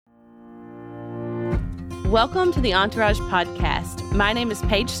Welcome to the Entourage Podcast. My name is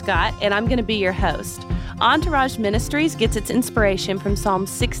Paige Scott, and I'm going to be your host. Entourage Ministries gets its inspiration from Psalm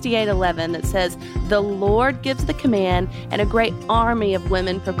 68:11 that says, "The Lord gives the command, and a great army of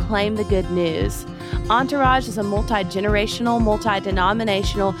women proclaim the good news." Entourage is a multi-generational,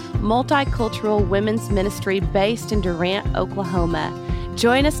 multi-denominational, multicultural women's ministry based in Durant, Oklahoma.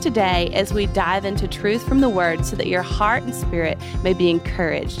 Join us today as we dive into truth from the Word so that your heart and spirit may be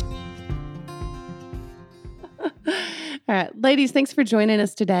encouraged. All right, ladies, thanks for joining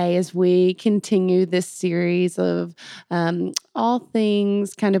us today as we continue this series of all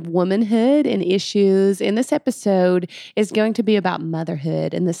things kind of womanhood and issues. And this episode is going to be about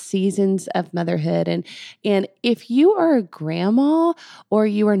motherhood and the seasons of motherhood. And if you are a grandma or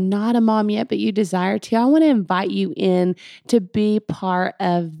you are not a mom yet, but you desire to, I want to invite you in to be part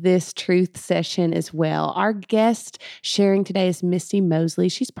of this truth session as well. Our guest sharing today is Misty Mosley.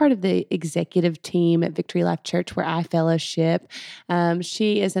 She's part of the executive team at Victory Life Church where I fellowship.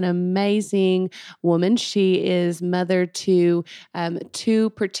 She is an amazing woman. She is mother to two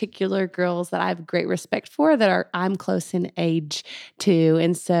particular girls that I have great respect for I'm close in age to.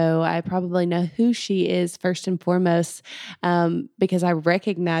 And so I probably know who she is first and foremost because I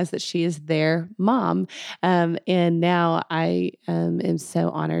recognize that she is their mom. And now I am so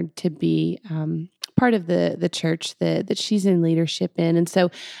honored to be part of the church that she's in leadership in. And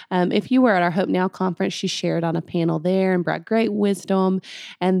so if you were at our Hope Now conference, she shared on a panel there and brought great wisdom.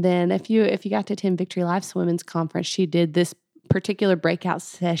 And then if you got to attend Victory Life's Women's Conference, she did this particular breakout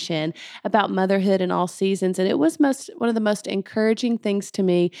session about motherhood in all seasons. And it was one of the most encouraging things to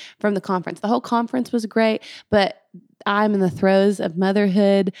me from the conference. The whole conference was great, but I'm in the throes of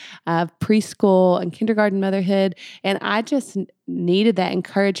motherhood, preschool and kindergarten motherhood, and I just needed that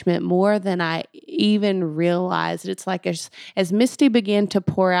encouragement more than I even realized. It's like as Misty began to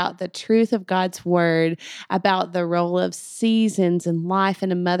pour out the truth of God's word about the role of seasons and life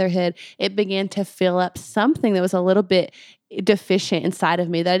and motherhood, it began to fill up something that was a little bit deficient inside of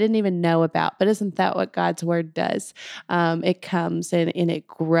me that I didn't even know about. But isn't that what God's word does? It comes and it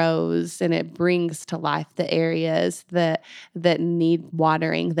grows and it brings to life the areas that need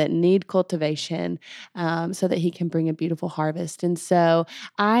watering, that need cultivation, so that he can bring a beautiful harvest. And so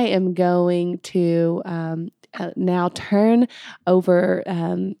I am going to now turn over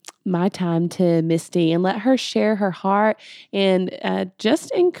my time to Misty and let her share her heart and just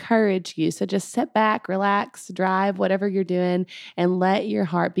encourage you. So just sit back, relax, drive, whatever you're doing, and let your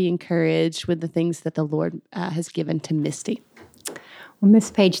heart be encouraged with the things that the Lord has given to Misty. Well, Miss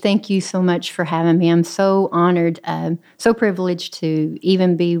Paige, thank you so much for having me. I'm so honored, so privileged to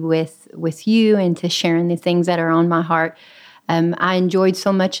even be with you and to sharing the things that are on my heart. I enjoyed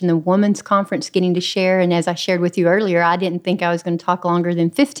so much in the women's conference getting to share. And as I shared with you earlier, I didn't think I was going to talk longer than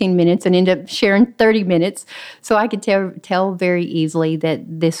 15 minutes and end up sharing 30 minutes. So I could tell very easily that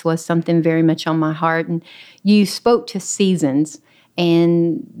this was something very much on my heart. And you spoke to seasons.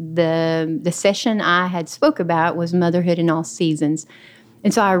 And the session I had spoke about was motherhood in all seasons.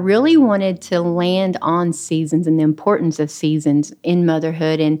 And so I really wanted to land on seasons and the importance of seasons in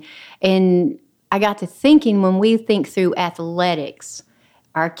motherhood. And I got to thinking, when we think through athletics,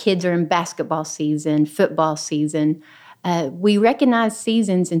 our kids are in basketball season, football season. We recognize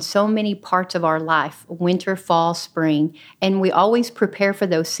seasons in so many parts of our life, winter, fall, spring, and we always prepare for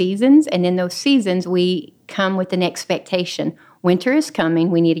those seasons. And in those seasons, we come with an expectation. Winter is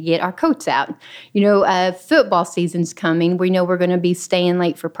coming. We need to get our coats out. Football season's coming. We know we're going to be staying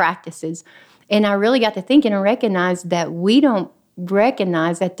late for practices. And I really got to thinking and recognized that we don't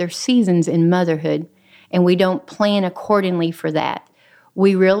recognize that there's seasons in motherhood, and we don't plan accordingly for that.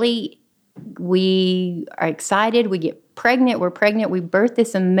 We are excited. We get pregnant. We're pregnant. We birth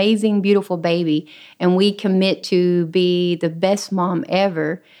this amazing, beautiful baby, and we commit to be the best mom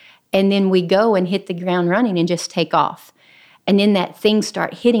ever. And then we go and hit the ground running and just take off. And then that things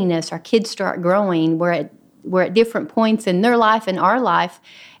start hitting us. Our kids start growing. We're at different points in their life and our life.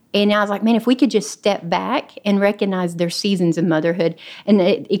 And I was like, man, if we could just step back and recognize their seasons of motherhood. And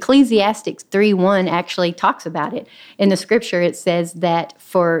Ecclesiastes 3:1 actually talks about it. In the scripture, it says that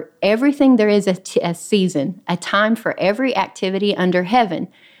for everything there is a season, a time for every activity under heaven.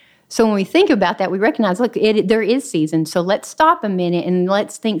 So when we think about that, we recognize, look, there is seasons. So let's stop a minute and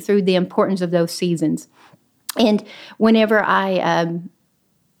let's think through the importance of those seasons. And whenever I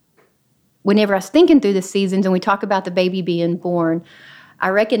was thinking through the seasons and we talk about the baby being born, I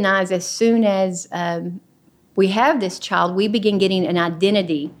recognize as soon as we have this child, we begin getting an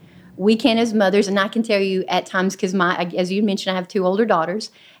identity. We can, as mothers, and I can tell you at times, because as you mentioned, I have two older daughters,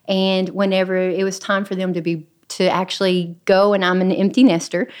 and whenever it was time for them to to actually go, and I'm an empty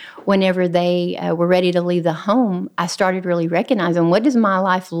nester. Whenever they were ready to leave the home, I started really recognizing, what does my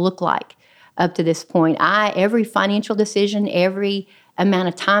life look like up to this point? Every financial decision, every amount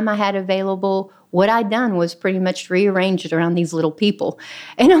of time I had available, what I'd done was pretty much rearranged around these little people.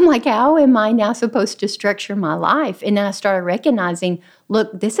 And I'm like, how am I now supposed to structure my life? And then I started recognizing,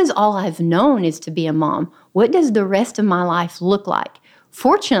 look, this is all I've known, is to be a mom. What does the rest of my life look like?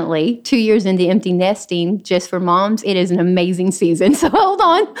 Fortunately, 2 years into empty nesting, just for moms, it is an amazing season. So hold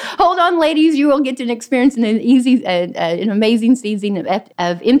on, ladies. You will get to experience an amazing season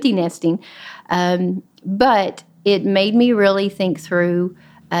of empty nesting. But it made me really think through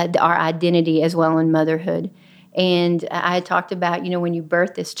our identity as well in motherhood. And I had talked about, when you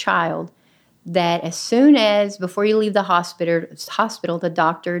birth this child, that as soon as, before you leave the hospital, the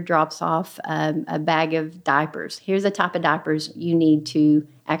doctor drops off a bag of diapers. Here's the type of diapers you need to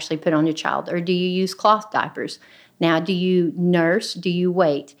actually put on your child. Or do you use cloth diapers? Now, do you nurse? Do you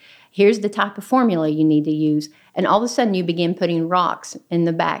wait? Here's the type of formula you need to use. And all of a sudden, you begin putting rocks in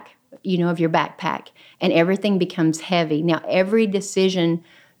the back, of your backpack. And everything becomes heavy. Now, every decision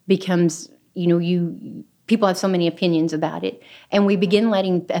becomes, people have so many opinions about it. And we begin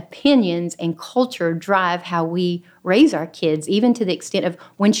letting opinions and culture drive how we raise our kids, even to the extent of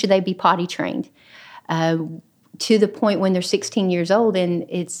when should they be potty trained, to the point when they're 16 years old. And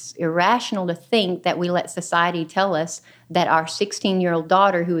it's irrational to think that we let society tell us that our 16-year-old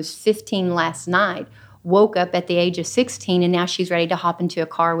daughter, who was 15 last night, woke up at the age of 16 and now she's ready to hop into a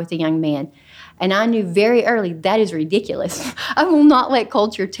car with a young man. And I knew very early that is ridiculous. I will not let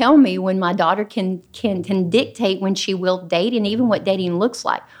culture tell me when my daughter can dictate when she will date and even what dating looks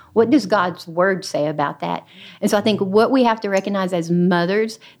like. What does God's word say about that? And so I think what we have to recognize as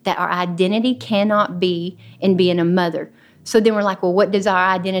mothers, that our identity cannot be in being a mother. So then we're like, well, what does our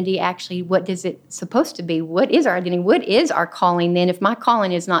identity actually, what is it supposed to be? What is our identity? What is our calling then if my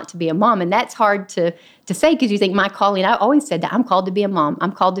calling is not to be a mom? And that's hard to say, because you think my calling, I always said that I'm called to be a mom.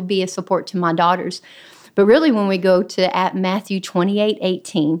 I'm called to be a support to my daughters. But really when we go to at Matthew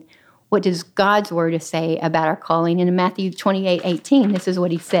 28:18, what does God's word say about our calling? And in Matthew 28:18, this is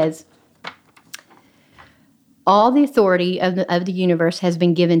what he says. All the authority of the universe has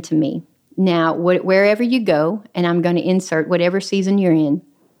been given to me. Now, wherever you go, and I'm going to insert whatever season you're in,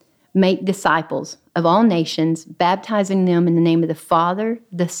 make disciples of all nations, baptizing them in the name of the Father,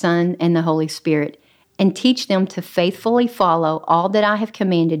 the Son, and the Holy Spirit, and teach them to faithfully follow all that I have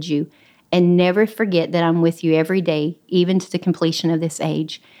commanded you, and never forget that I'm with you every day, even to the completion of this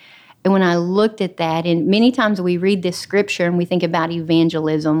age. And when I looked at that, and many times we read this scripture and we think about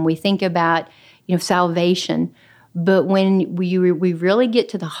evangelism, we think about, salvation. But when we really get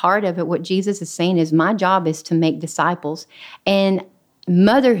to the heart of it, what Jesus is saying is my job is to make disciples. And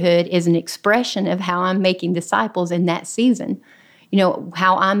motherhood is an expression of how I'm making disciples in that season.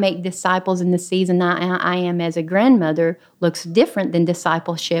 How I make disciples in the season I am as a grandmother looks different than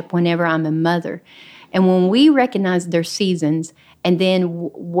discipleship whenever I'm a mother. And when we recognize their seasons, and then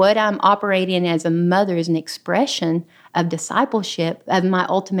what I'm operating as a mother is an expression of discipleship, of my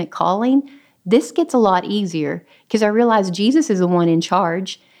ultimate calling, this gets a lot easier because I realize Jesus is the one in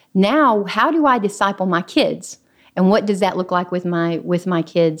charge. Now, how do I disciple my kids? And what does that look like with my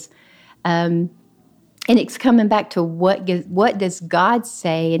kids? And it's coming back to what does God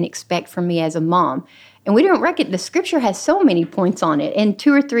say and expect from me as a mom? And we don't reckon the scripture has so many points on it. And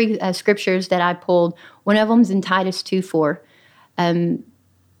 2 or 3 scriptures that I pulled, one of them is in Titus 2:4.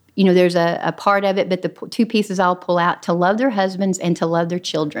 There's a part of it, but the 2 pieces I'll pull out: to love their husbands and to love their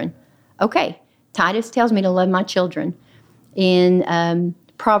children. Okay, Titus tells me to love my children. In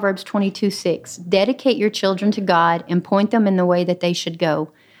Proverbs 22:6, dedicate your children to God and point them in the way that they should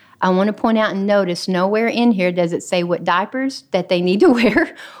go. I want to point out and notice nowhere in here does it say what diapers that they need to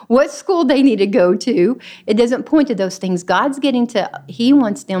wear, what school they need to go to. It doesn't point to those things. He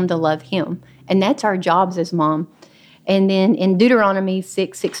wants them to love him. And that's our jobs as mom. And then in Deuteronomy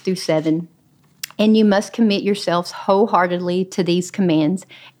 6:6-7, and you must commit yourselves wholeheartedly to these commands.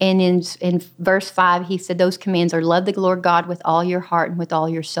 And in verse 5, he said those commands are love the Lord God with all your heart and with all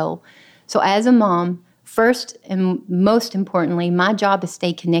your soul. So as a mom, first and most importantly, my job is to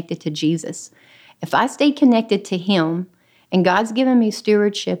stay connected to Jesus. If I stay connected to him, and God's given me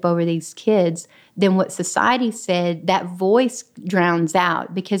stewardship over these kids, then what society said, that voice drowns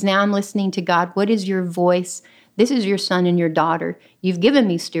out, because now I'm listening to God. What is your voice? This is your son and your daughter. You've given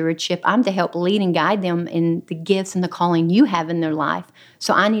me stewardship. I'm to help lead and guide them in the gifts and the calling you have in their life.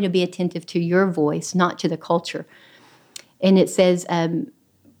 So I need to be attentive to your voice, not to the culture. And it says,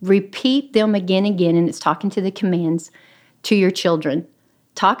 repeat them again and again, and it's talking to the commands to your children.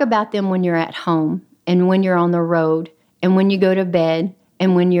 Talk about them when you're at home. and when you're on the road and when you go to bed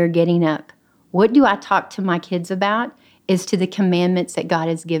and when you're getting up. What do I talk to my kids about is to the commandments that God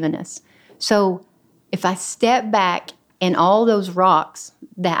has given us. So if I step back and all those rocks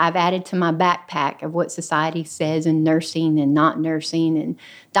that I've added to my backpack of what society says in nursing and not nursing and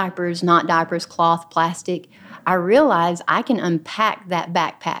diapers, not diapers, cloth, plastic, I realize I can unpack that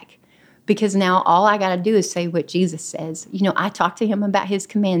backpack because now all I got to do is say what Jesus says. I talk to him about his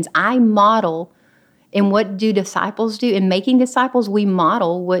commands. I model. And what do disciples do? In making disciples, we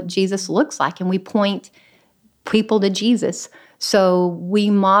model what Jesus looks like and we point people to Jesus. So we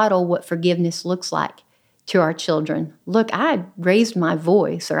model what forgiveness looks like to our children. Look, I raised my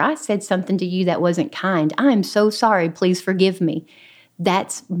voice or I said something to you that wasn't kind. I'm so sorry. Please forgive me.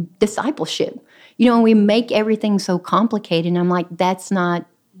 That's discipleship. And we make everything so complicated. And I'm like,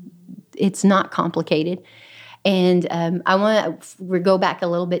 it's not complicated. And I want to go back a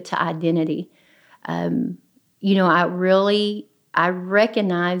little bit to identity. I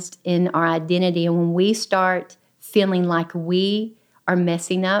recognized in our identity, and when we start feeling like we are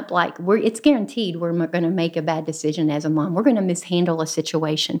messing up, like it's guaranteed we're going to make a bad decision as a mom. We're going to mishandle a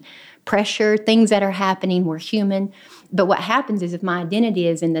situation, pressure, things that are happening. We're human. But what happens is if my identity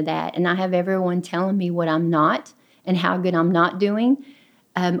is into that, and I have everyone telling me what I'm not and how good I'm not doing,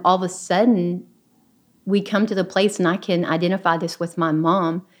 all of a sudden we come to the place, and I can identify this with my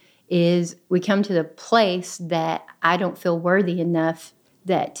mom, is we come to the place that I don't feel worthy enough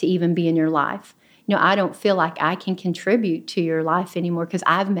that to even be in your life. I don't feel like I can contribute to your life anymore because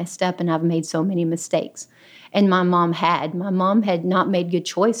I've messed up and I've made so many mistakes. And my mom had not made good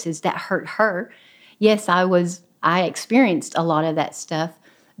choices that hurt her. Yes, I experienced a lot of that stuff,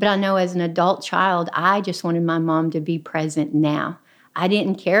 but I know as an adult child, I just wanted my mom to be present now. I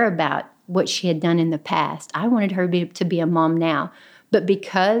didn't care about what she had done in the past. I wanted her to be a mom now. But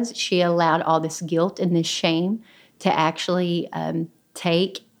because she allowed all this guilt and this shame to actually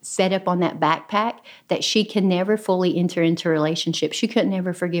set up on that backpack, that she could never fully enter into a relationship. She could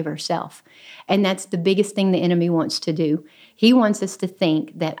never forgive herself. And that's the biggest thing the enemy wants to do. He wants us to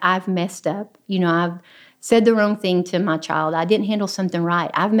think that I've messed up. I've said the wrong thing to my child. I didn't handle something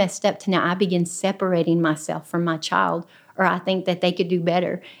right. I've messed up to now I begin separating myself from my child, or I think that they could do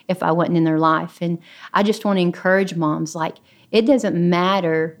better if I wasn't in their life. And I just want to encourage moms, it doesn't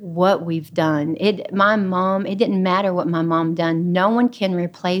matter what we've done. It didn't matter what my mom done. No one can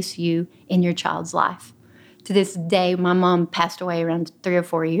replace you in your child's life. To this day, my mom passed away around 3 or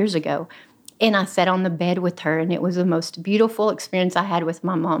 4 years ago. And I sat on the bed with her, and it was the most beautiful experience I had with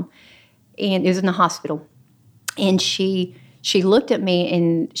my mom. And it was in the hospital. And she looked at me,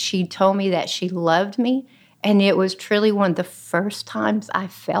 and she told me that she loved me. And it was truly one of the first times I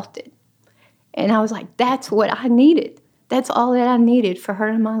felt it. And I was like, that's what I needed. That's all that I needed for her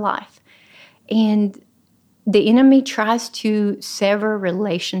in my life. And the enemy tries to sever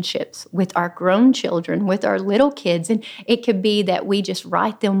relationships with our grown children, with our little kids. And it could be that we just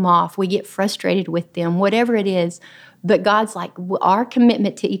write them off. We get frustrated with them, whatever it is. But God's like, our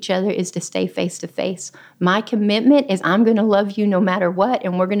commitment to each other is to stay face to face. My commitment is I'm going to love you no matter what.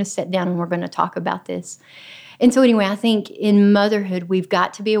 And we're going to sit down and we're going to talk about this. And so anyway, I think in motherhood, we've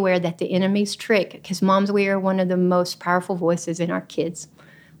got to be aware that the enemy's trick, because moms, we are one of the most powerful voices in our kids'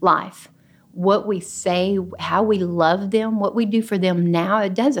 life. What we say, how we love them, what we do for them now,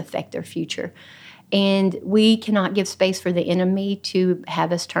 it does affect their future. And we cannot give space for the enemy to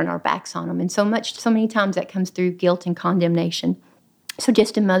have us turn our backs on them. And so many times that comes through guilt and condemnation. So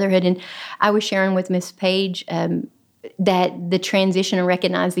just in motherhood, and I was sharing with Miss Page that the transition and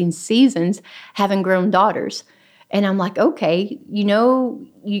recognizing seasons, having grown daughters. And I'm like, okay,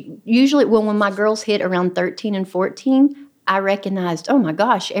 usually when my girls hit around 13 and 14, I recognized, oh my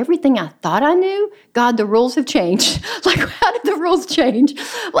gosh, everything I thought I knew, God, the rules have changed. How did the rules change?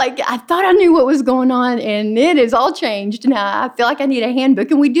 I thought I knew what was going on, and it is all changed. Now I feel like I need a handbook,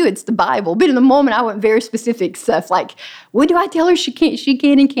 and we do. It's the Bible. But in the moment, I went very specific stuff, like, what do I tell her she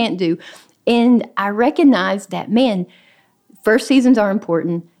can and can't do? And I recognized that, man, first seasons are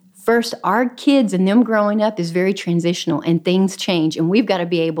important. First, our kids and them growing up is very transitional, and things change, and we've got to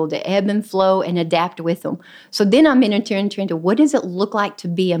be able to ebb and flow and adapt with them. So then I'm entering into what does it look like to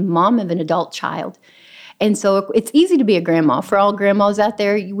be a mom of an adult child? And so it's easy to be a grandma. For all grandmas out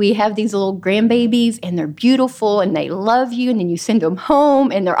there, we have these little grandbabies, and they're beautiful, and they love you, and then you send them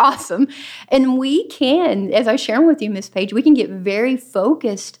home, and they're awesome. And we can, as I was sharing with you, Miss Page, we can get very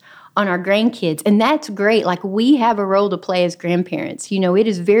focused on our grandkids. And that's great. We have a role to play as grandparents. It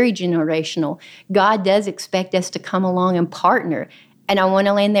is very generational. God does expect us to come along and partner And I want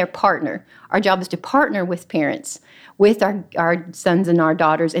to land there, partner. Our job is to partner with parents, with our sons and our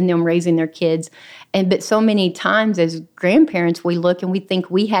daughters, and them raising their kids. But so many times as grandparents, we look and we think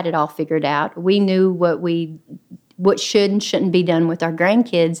we had it all figured out. We knew what should and shouldn't be done with our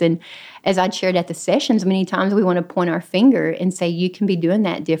grandkids. And as I'd shared at the sessions, many times we want to point our finger and say, you can be doing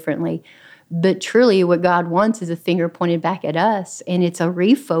that differently. But truly what God wants is a finger pointed back at us, and it's a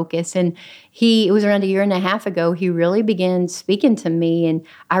refocus. And it was around a year and a half ago, he really began speaking to me, and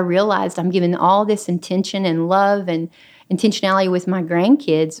I realized I'm giving all this intention and love and intentionality with my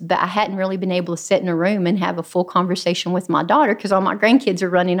grandkids, but I hadn't really been able to sit in a room and have a full conversation with my daughter because all my grandkids are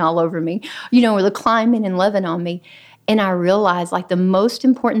running all over me, they're climbing and loving on me. And I realized like the most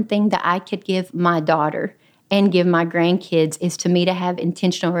important thing that I could give my daughter and give my grandkids is to me to have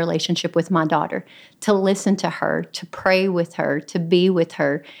intentional relationship with my daughter, to listen to her, to pray with her, to be with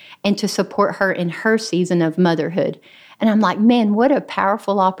her, and to support her in her season of motherhood. And I'm like, man, what a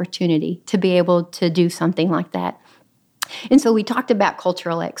powerful opportunity to be able to do something like that. And so we talked about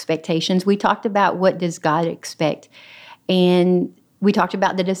cultural expectations. We talked about what does God expect. And we talked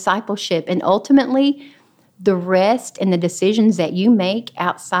about the discipleship. And ultimately, the rest and the decisions that you make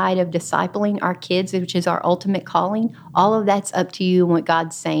outside of discipling our kids, which is our ultimate calling, all of that's up to you and what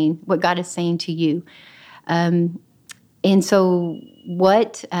God is saying to you. And so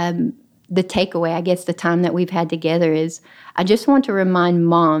the takeaway, I guess the time that we've had together is, I just want to remind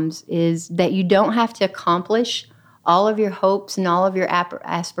moms is that you don't have to accomplish all of your hopes and all of your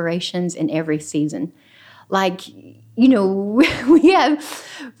aspirations in every season. Like, we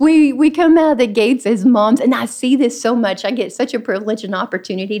come out of the gates as moms, and I see this so much. I get such a privilege and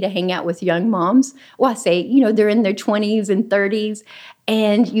opportunity to hang out with young moms. Well, I say, they're in their 20s and 30s,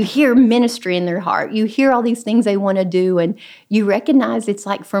 and you hear ministry in their heart. You hear all these things they want to do, and you recognize it's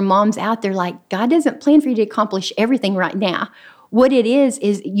like for moms out there, like God doesn't plan for you to accomplish everything right now. What it is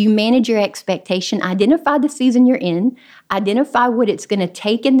you manage your expectation, identify the season you're in, identify what it's going to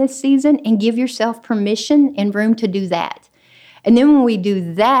take in this season, and give yourself permission and room to do that. And then when we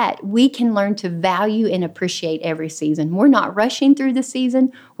do that, we can learn to value and appreciate every season. We're not rushing through the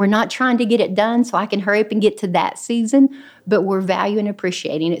season. We're not trying to get it done so I can hurry up and get to that season, but we're valuing and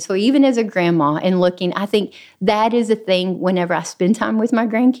appreciating it. So even as a grandma and looking, I think that is a thing whenever I spend time with my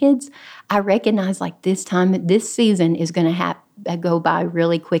grandkids, I recognize like this season is going to go by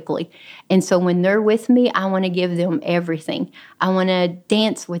really quickly. And so when they're with me, I want to give them everything. I want to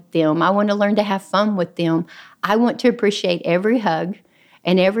dance with them. I want to learn to have fun with them. I want to appreciate every hug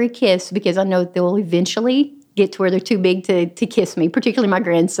and every kiss because I know they'll eventually get to where they're too big to kiss me, particularly my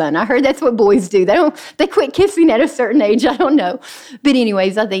grandson. I heard that's what boys do. They quit kissing at a certain age. I don't know. But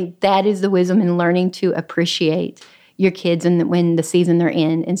anyways, I think that is the wisdom in learning to appreciate your kids and when the season they're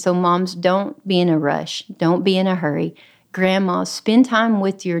in. And so moms, don't be in a rush. Don't be in a hurry. Grandmas, spend time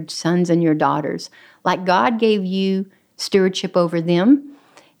with your sons and your daughters. Like God gave you stewardship over them.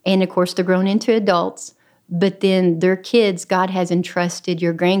 And of course, they're grown into adults. But then their kids, God has entrusted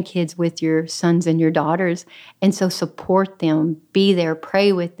your grandkids with your sons and your daughters. And so support them, be there,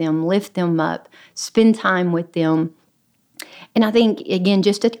 pray with them, lift them up, spend time with them. And I think, again,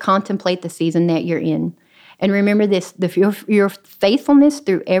 just to contemplate the season that you're in. And remember this, your faithfulness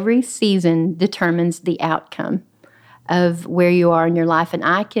through every season determines the outcome of where you are in your life. And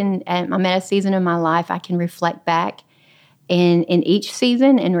I'm at a season in my life, I can reflect back in each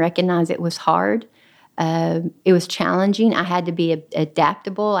season and recognize it was hard. It was challenging. I had to be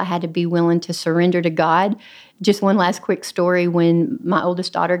adaptable. I had to be willing to surrender to God. Just one last quick story. When my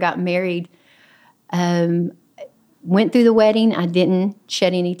oldest daughter got married, went through the wedding. I didn't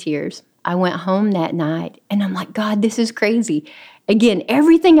shed any tears. I went home that night, and I'm like, God, this is crazy. Again,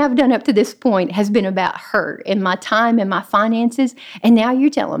 everything I've done up to this point has been about her and my time and my finances. And now you're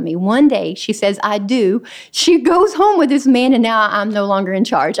telling me one day she says, I do. She goes home with this man and now I'm no longer in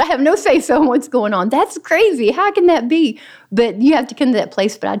charge. I have no say-so on what's going on. That's crazy. How can that be? But you have to come to that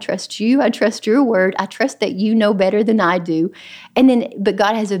place. But I trust you. I trust your word. I trust that you know better than I do. But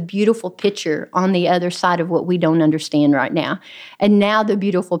God has a beautiful picture on the other side of what we don't understand right now. And now the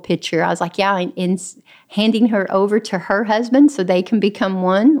beautiful picture, I was like, yeah, in handing her over to her husband so they can become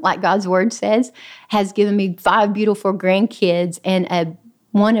one, like God's word says, has given me 5 beautiful grandkids and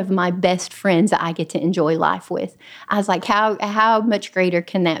one of my best friends that I get to enjoy life with. I was like, how much greater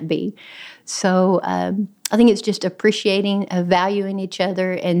can that be? So I think it's just appreciating, valuing each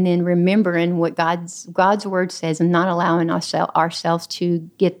other, and then remembering what God's word says and not allowing ourselves to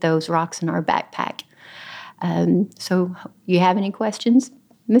get those rocks in our backpack. So you have any questions,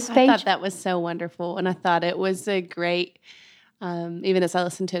 Miss Paige? I thought that was so wonderful, and I thought it was a great even as I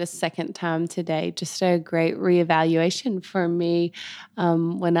listened to it a second time today, just a great reevaluation for me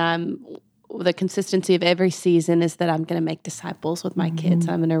when the consistency of every season is that I'm going to make disciples with my kids.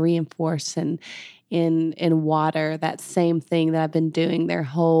 I'm going to reinforce and in water that same thing that I've been doing their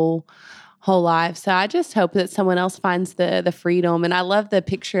whole life. So I just hope that someone else finds the freedom. And I love the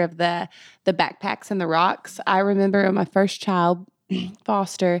picture of the backpacks and the rocks. I remember my first child,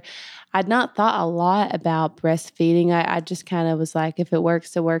 Foster, I'd not thought a lot about breastfeeding. I just kind of was like, if it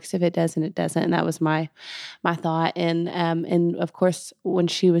works, it works. If it doesn't, it doesn't. And that was my thought. And of course, when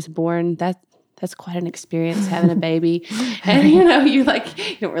she was born, that's quite an experience having a baby. And, you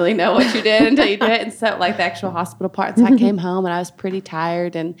don't really know what you did until you do it. And so, like, the actual hospital part. So I came home and I was pretty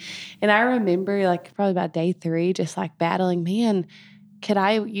tired. And I remember, like, probably about day 3, just, like, battling, man, could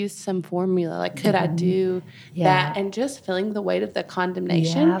I use some formula? Like, could I do that? And just feeling the weight of the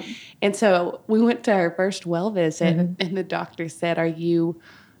condemnation. Yeah. And so we went to our first well visit, and the doctor said,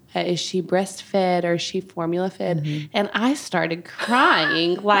 is she breastfed or is she formula fed? And I started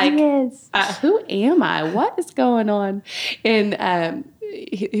crying, like, who am I? What is going on? And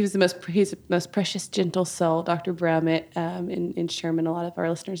he's the most precious, gentle soul, Dr. Brummett in Sherman. A lot of our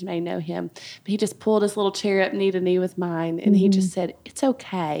listeners may know him. But he just pulled his little chair up knee to knee with mine, and he just said, it's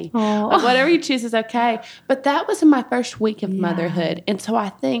okay. Like, whatever you choose is okay. But that was in my first week of motherhood. And so I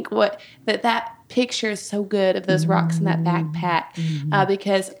think that picture is so good of those rocks in that backpack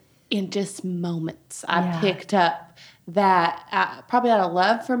because in just moments I picked up that probably out of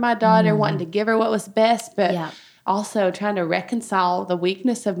love for my daughter, wanting to give her what was best, but also trying to reconcile the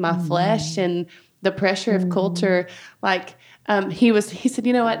weakness of my flesh and the pressure of culture. Like he said,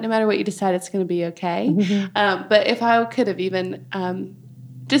 you know what, no matter what you decide, it's going to be okay. But if I could have even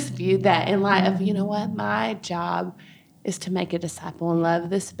just viewed that in light of, you know what, my job is to make a disciple and love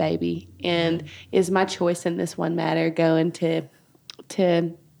this baby, and is my choice in this one matter going to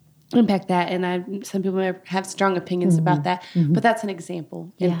impact that. And some people may have strong opinions about that, but that's an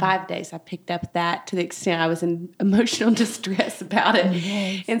example. In 5 days, I picked up that to the extent I was in emotional distress about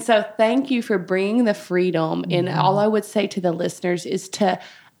it. And so thank you for bringing the freedom. And all I would say to the listeners is to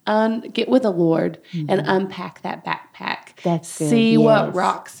get with the Lord and unpack that backpack. That's good. See what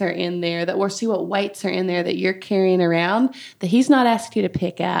rocks are in there, or see what weights are in there that you're carrying around that He's not asked you to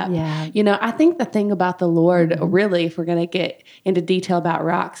pick up. I think the thing about the Lord, really, if we're going to get into detail about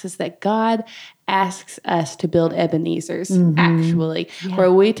rocks, is that God asks us to build Ebenezer's, actually,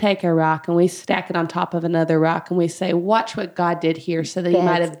 where we take a rock and we stack it on top of another rock and we say, watch what God did here so that He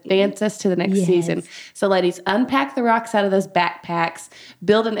might advance us to the next season. So ladies, unpack the rocks out of those backpacks,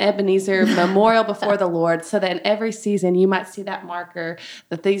 build an Ebenezer memorial before the Lord so that in every season you might see that marker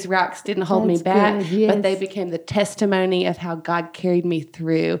that these rocks didn't hold me back, but they became the testimony of how God carried me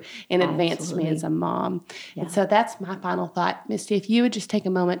through and advanced me as a mom. And so that's my final thought. Misty, if you would just take a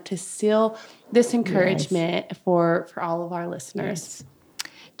moment to seal this encouragement for all of our listeners.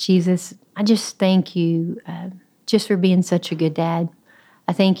 Jesus, I just thank you just for being such a good dad.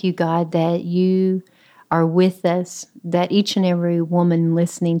 I thank you, God, that you are with us, that each and every woman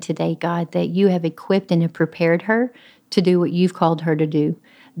listening today, God, that you have equipped and have prepared her to do what you've called her to do,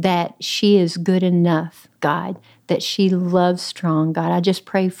 that she is good enough, God, that she loves strong, God. I just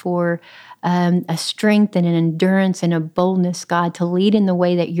pray for a strength and an endurance and a boldness, God, to lead in the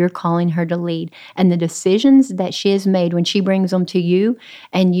way that you're calling her to lead. And the decisions that she has made when she brings them to you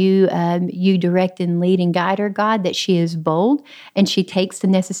and you direct and lead and guide her, God, that she is bold and she takes the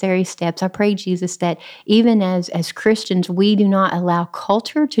necessary steps. I pray, Jesus, that even as Christians, we do not allow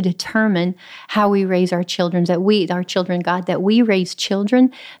culture to determine how we raise our children, God, that we raise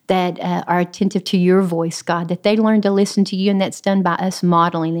children that are attentive to your voice, God, that they learn to listen to you, and that's done by us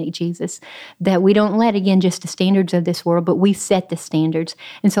modeling it, Jesus. That we don't let, again, just the standards of this world, but we set the standards.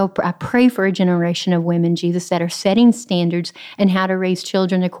 And so I pray for a generation of women, Jesus, that are setting standards and how to raise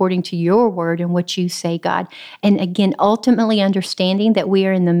children according to your word and what you say, God. And again, ultimately understanding that we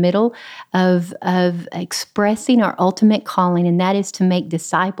are in the middle of expressing our ultimate calling, and that is to make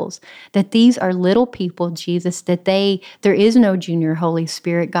disciples. That these are little people, Jesus, that there is no junior Holy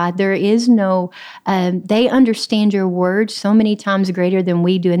Spirit, God. There is no, they understand your word so many times greater than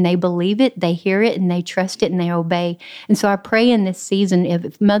we do, and they believe it, they hear it, and they trust it, and they obey. And so I pray in this season,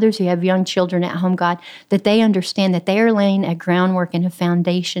 if mothers who have young children at home, God, that they understand that they are laying a groundwork and a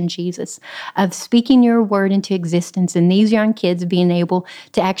foundation, Jesus, of speaking your word into existence, and these young kids being able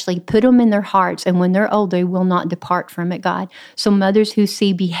to actually put them in their hearts, and when they're old, they will not depart from it, God. So mothers who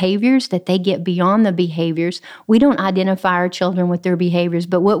see behaviors, that they get beyond the behaviors. We don't identify our children with their behaviors,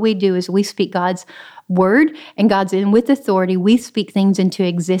 but what we do is we speak God's word and with authority, we speak things into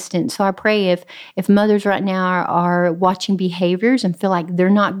existence. So I pray if mothers right now are watching behaviors and feel like they're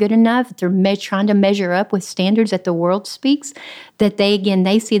not good enough, they're trying to measure up with standards that the world speaks, that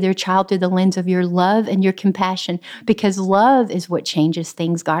they see their child through the lens of your love and your compassion, because love is what changes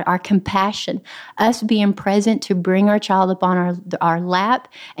things, God. Our compassion, us being present to bring our child up on our lap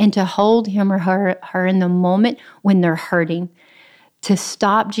and to hold him or her in the moment when they're hurting, to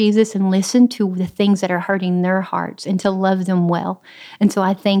stop, Jesus, and listen to the things that are hurting their hearts and to love them well. And so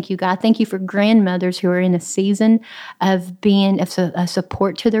I thank you, God. Thank you for grandmothers who are in a season of being a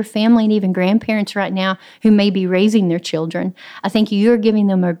support to their family, and even grandparents right now who may be raising their children. I thank you're giving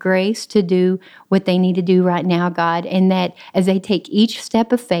them a grace to do what they need to do right now, God, and that as they take each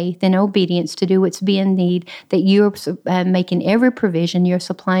step of faith and obedience to do what's being needed, that you're making every provision, you're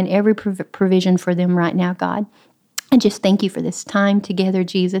supplying every provision for them right now, God. I just thank you for this time together,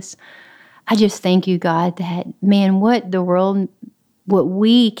 Jesus. I just thank you, God, that, man, what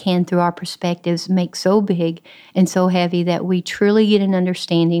we can through our perspectives make so big and so heavy that we truly get an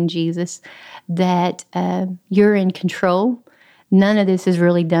understanding, Jesus, that you're in control. None of this is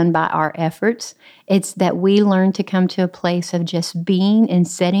really done by our efforts. It's that we learn to come to a place of just being and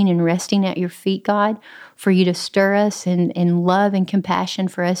sitting and resting at your feet, God, for you to stir us in love and compassion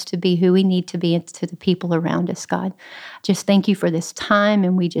for us to be who we need to be to the people around us, God. Just thank you for this time,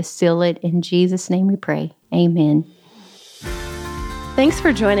 and we just seal it. In Jesus' name we pray. Amen. Thanks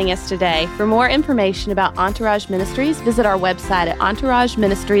for joining us today. For more information about Entourage Ministries, visit our website at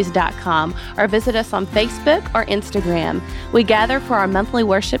entourageministries.com or visit us on Facebook or Instagram. We gather for our monthly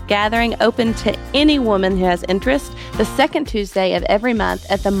worship gathering open to any woman who has interest the second Tuesday of every month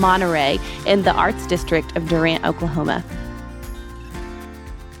at the Monterey in the Arts District of Durant, Oklahoma.